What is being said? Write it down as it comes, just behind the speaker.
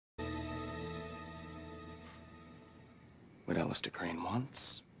What Alistair Crane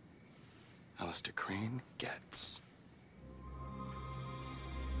wants, Alistair Crane gets.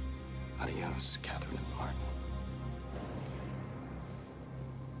 Adios, Katherine and Martin.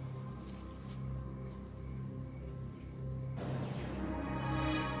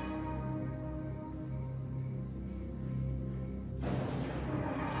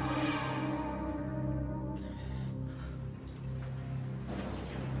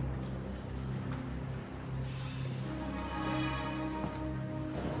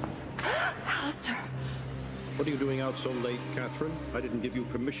 What are you doing out so late, Katherine? I didn't give you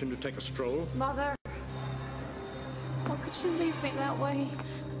permission to take a stroll. Mother, how could you leave me that way?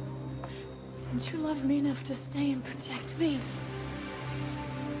 Didn't you love me enough to stay and protect me?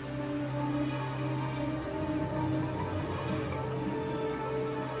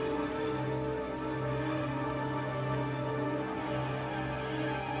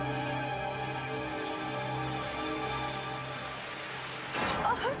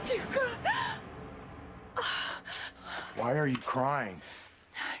 Oh, dear God. Why are you crying?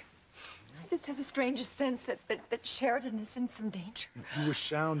 I just have the strangest sense that Sheridan is in some danger. You were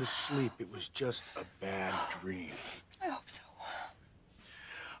sound asleep. It was just a bad dream. I hope so.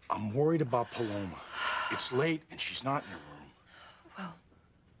 I'm worried about Paloma. It's late and she's not in her room.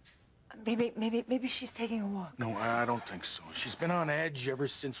 Well, maybe she's taking a walk. No, I don't think so. She's been on edge ever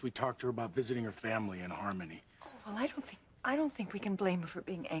since we talked to her about visiting her family in Harmony. Oh, well, I don't think we can blame her for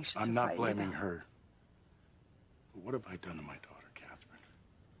being anxious. I'm not blaming her. But what have I done to my daughter, Katherine?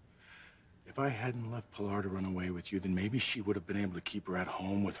 If I hadn't left Pilar to run away with you, then maybe she would have been able to keep her at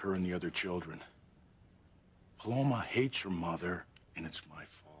home with her and the other children. Paloma hates her mother, and it's my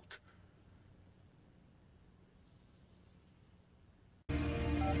fault.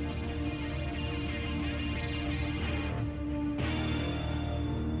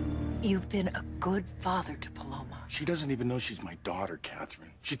 You've been a good father to Paloma. She doesn't even know she's my daughter,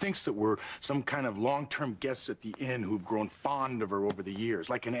 Katherine. She thinks that we're some kind of long-term guests at the inn who've grown fond of her over the years,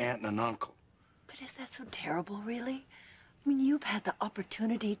 like an aunt and an uncle. But is that so terrible, really? I mean, you've had the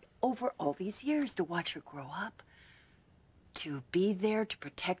opportunity over all these years to watch her grow up, to be there to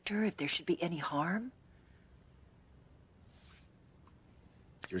protect her if there should be any harm.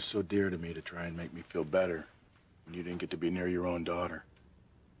 You're so dear to me to try and make me feel better when you didn't get to be near your own daughter.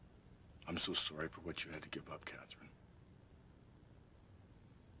 I'm so sorry for what you had to give up, Katherine.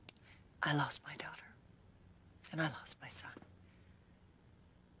 I lost my daughter, and I lost my son.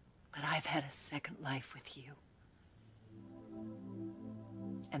 But I've had a second life with you.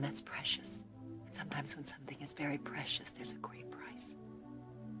 And that's precious. And sometimes when something is very precious, there's a great price.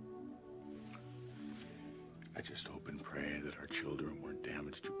 I just hope and pray that our children weren't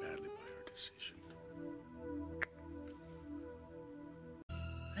damaged too badly by our decision.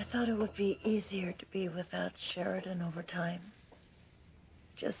 I thought it would be easier to be without Sheridan over time.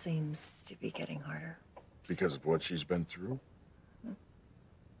 Just seems to be getting harder. Because of what she's been through?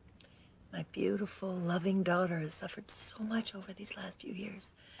 My beautiful, loving daughter has suffered so much over these last few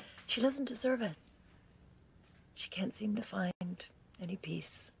years. She doesn't deserve it. She can't seem to find any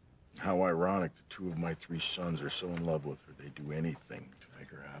peace. How ironic the two of my three sons are so in love with her. They'd do anything to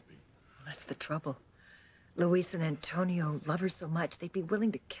make her happy. That's the trouble. Luis and Antonio love her so much, they'd be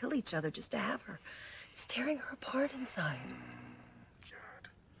willing to kill each other just to have her. It's tearing her apart inside. God.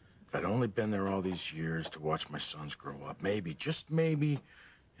 If I'd only been there all these years to watch my sons grow up, maybe, just maybe,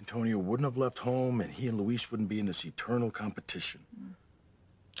 Antonio wouldn't have left home and he and Luis wouldn't be in this eternal competition.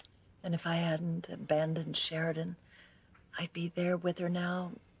 And if I hadn't abandoned Sheridan, I'd be there with her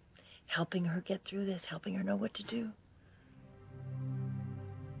now, helping her get through this, helping her know what to do.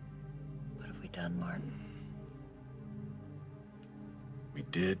 What have we done, Martin? We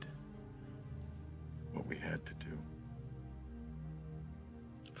did what we had to do.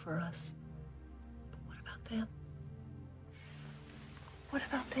 For us. But what about them? What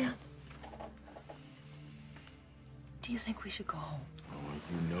about them? Do you think we should go home? Oh,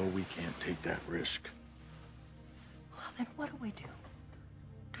 you know we can't take that risk. Well, then what do we do?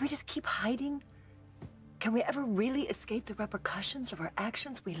 Do we just keep hiding? Can we ever really escape the repercussions of our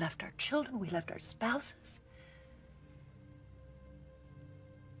actions? We left our children, we left our spouses.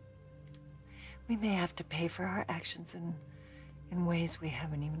 We may have to pay for our actions in ways we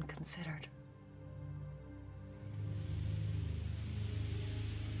haven't even considered.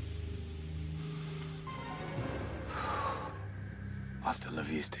 Hasta la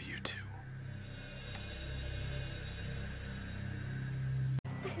vista, you two.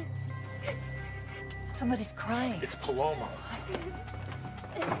 Somebody's crying. It's Paloma.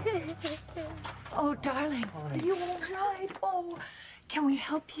 Oh, darling, are you all right? Oh, can we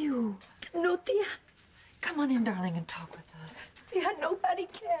help you? No, tía. Come on in, darling, and talk with us. Yeah, nobody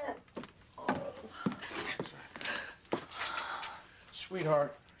can.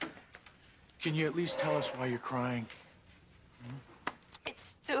 Sweetheart, can you at least tell us why you're crying?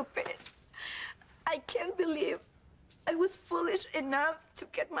 It's stupid. I can't believe I was foolish enough to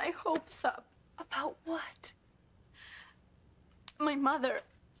get my hopes up. About what? My mother,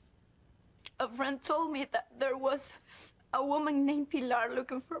 a friend told me that there was a woman named Pilar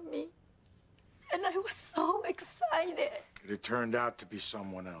looking for me. And I was so excited. It turned out to be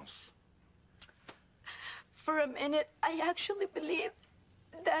someone else. For a minute, I actually believed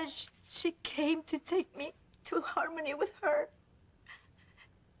that she came to take me to harmony with her.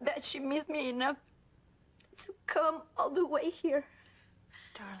 That she missed me enough to come all the way here.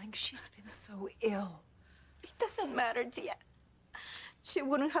 Darling, she's been so ill. It doesn't matter, Tia. She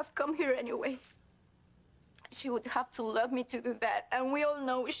wouldn't have come here anyway. She would have to love me to do that, and we all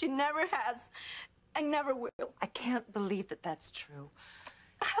know she never has and never will. I can't believe that that's true.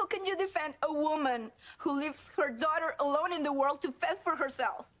 How can you defend a woman who leaves her daughter alone in the world to fend for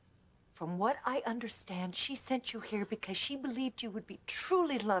herself? From what I understand, she sent you here because she believed you would be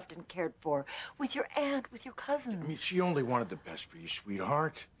truly loved and cared for with your aunt, with your cousins. I mean, she only wanted the best for you,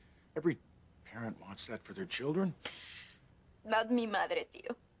 sweetheart. Every parent wants that for their children. Not mi madre,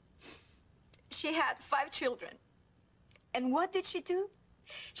 tío. She had 5 children. And what did she do?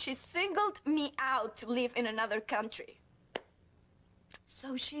 She singled me out to live in another country.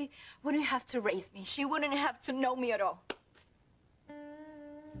 So she wouldn't have to raise me. She wouldn't have to know me at all.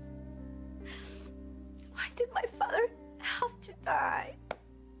 Why did my father have to die?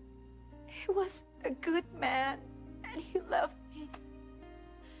 He was a good man, and he loved me.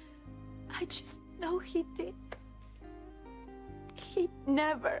 I just know he did. He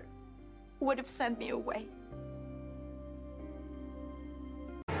never would have sent me away.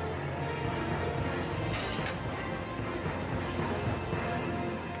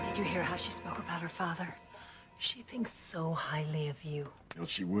 Did you hear how she spoke about her father? She thinks so highly of you. Well,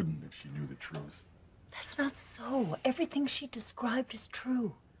 she wouldn't if she knew the truth. That's not so. Everything she described is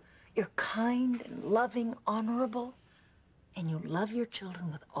true. You're kind and loving, honorable, and you love your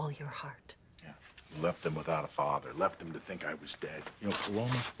children with all your heart. Yeah. Left them without a father. Left them to think I was dead. You know,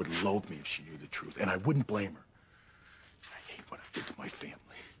 Paloma would loathe me if she knew the truth, and I wouldn't blame her. I hate what I did to my family.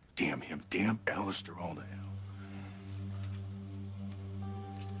 Damn him. Damn Alistair all to hell.